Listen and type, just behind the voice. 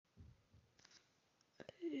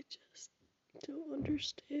I just don't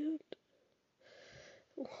understand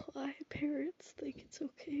why parents think it's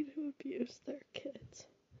okay to abuse their kids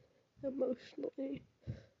emotionally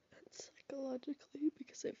and psychologically,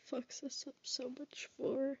 because it fucks us up so much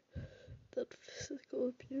more than physical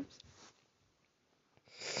abuse.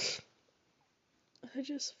 I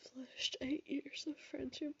just flushed 8 years of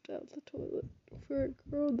friendship down the toilet for a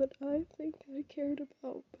girl that I think I cared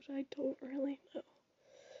about, but I don't really know.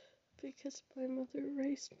 Because my mother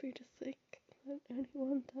raised me to think that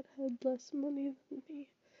anyone that had less money than me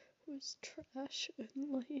was trash and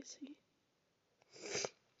lazy.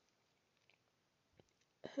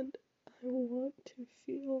 And I want to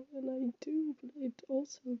feel, and I do, but I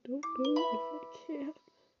also don't know if I can.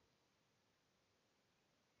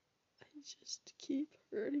 I just keep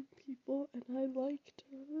hurting people, and I like to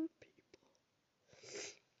hurt people.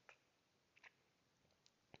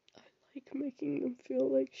 I like making them feel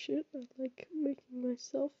like shit. I like making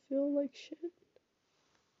myself feel like shit.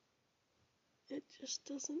 It just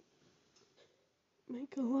doesn't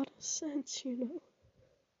make a lot of sense, you know?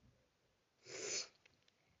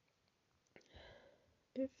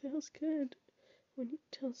 It feels good when you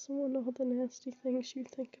tell someone all the nasty things you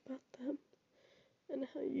think about them, and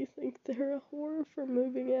how you think they're a whore for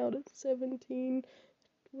moving out at 17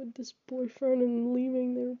 with this boyfriend and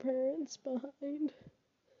leaving their parents behind,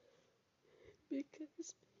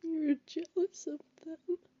 because you're jealous of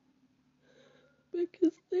them,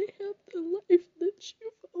 because they have the life that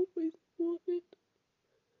you've always wanted.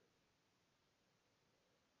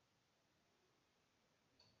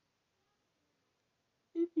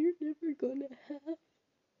 And you're never gonna have,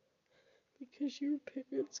 because your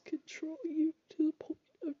parents control you to the point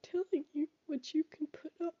of telling you what you can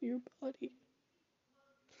put on your body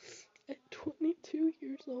at 22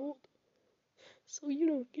 years old. So you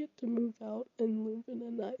don't get to move out and live in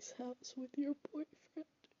a nice house with your boyfriend.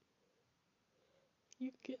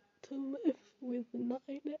 You get to live with 9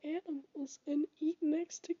 animals and eat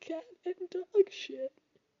next to cat and dog shit.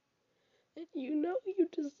 And you know you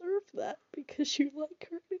deserve that because you like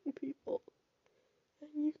hurting people.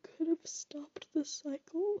 And you could have stopped the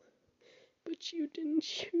cycle, but you didn't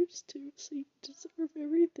choose to, so you deserve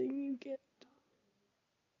everything you get.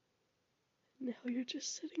 Now you're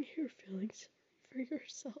just sitting here feeling sorry for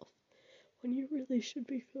yourself, when you really should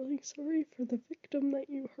be feeling sorry for the victim that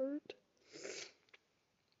you hurt.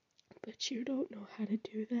 But you don't know how to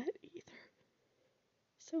do that either.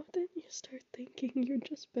 So then you start thinking you're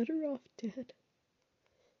just better off dead.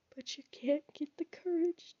 But you can't get the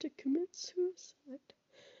courage to commit suicide,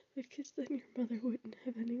 because then your mother wouldn't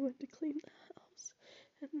have anyone to clean the house,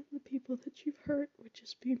 and then the people that you've hurt would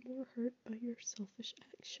just be more hurt by your selfish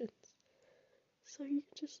actions. So you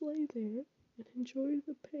just lay there and enjoy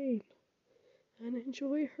the pain, and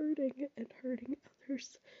enjoy hurting and hurting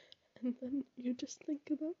others, and then you just think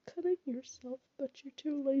about cutting yourself, but you're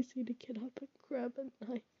too lazy to get up and grab a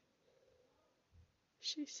knife.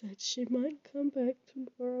 She said she might come back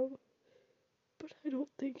tomorrow, but I don't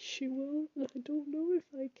think she will, and I don't know if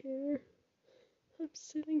I care. I'm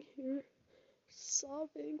sitting here,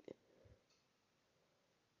 sobbing,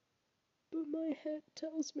 but my head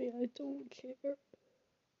tells me I don't care.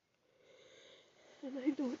 And I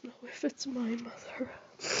don't know if it's my mother.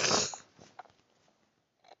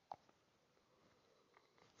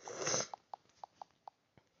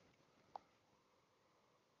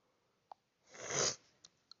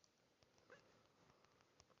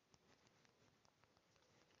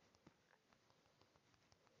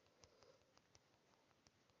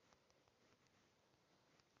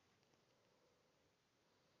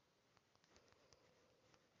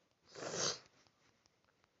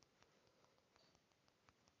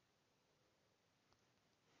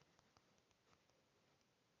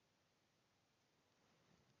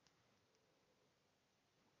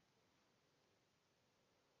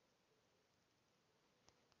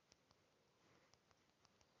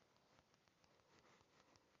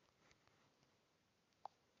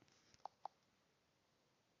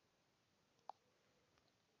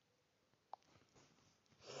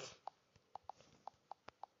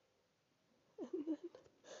 And then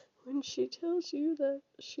when she tells you that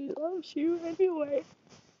she loves you anyway,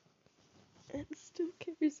 and still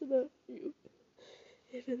cares about you,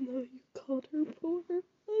 even though you called her poor,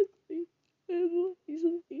 ugly, and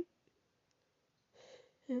lazy.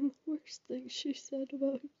 And the worst thing she said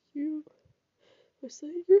about you was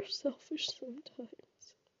that you're selfish sometimes.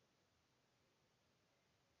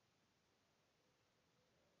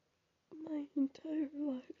 My entire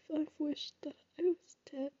life I've wished that I was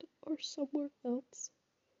dead or somewhere else.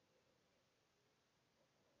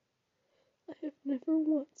 I have never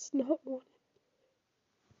once not wanted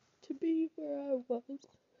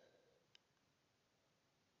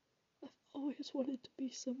just wanted to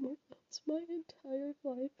be somewhere else my entire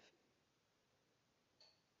life.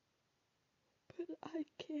 But I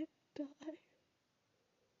can't die.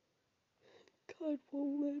 God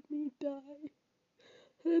won't let me die.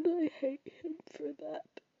 And I hate him for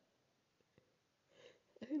that.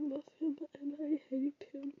 I love him and I hate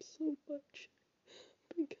him so much.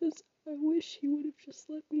 Because I wish he would have just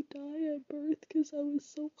let me die at birth because I was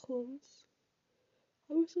so close.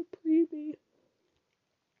 I was a preemie.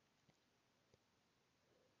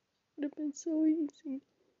 Would have been so easy.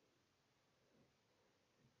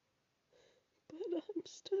 But I'm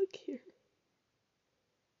stuck here.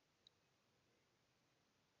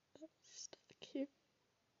 I'm stuck here.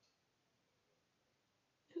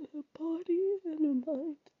 In a body and a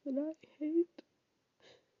mind that I hate.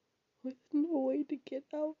 With no way to get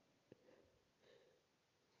out.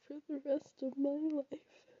 For the rest of my life.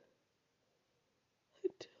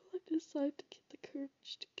 Until I decide to get the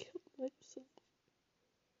courage to kill myself.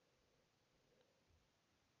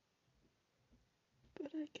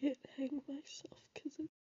 But I can't hang myself because it's...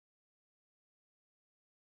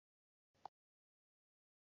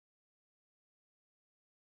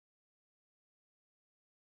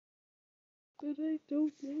 But I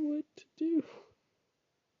don't know what to do.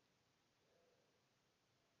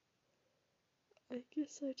 I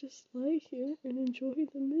guess I just lie here and enjoy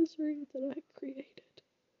the misery that I created.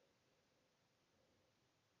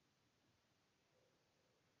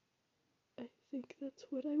 I think that's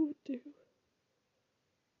what I would do.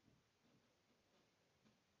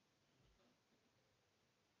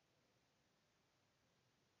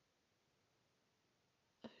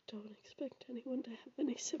 I don't expect anyone to have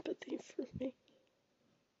any sympathy for me.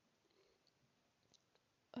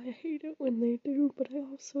 I hate it when they do, but I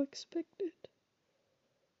also expect it.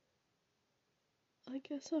 I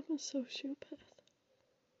guess I'm a sociopath.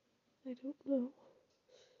 I don't know.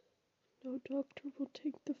 No doctor will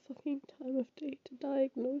take the fucking time of day to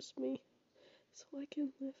diagnose me so I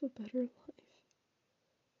can live a better life.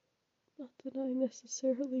 Not that I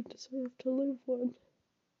necessarily deserve to live one.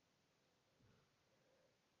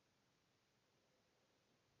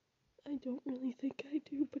 I don't really think I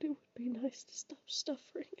do, but it would be nice to stop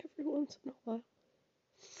suffering every once in a while.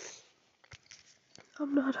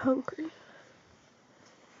 I'm not hungry.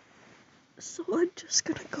 So I'm just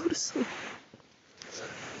gonna go to sleep.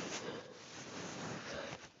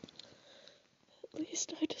 At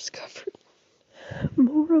least I discovered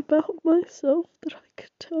more about myself than I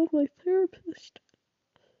could tell my therapist.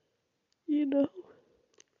 You know?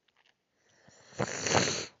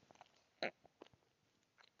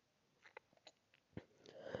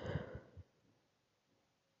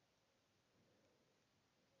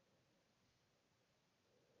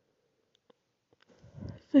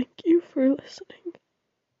 Thank you for listening.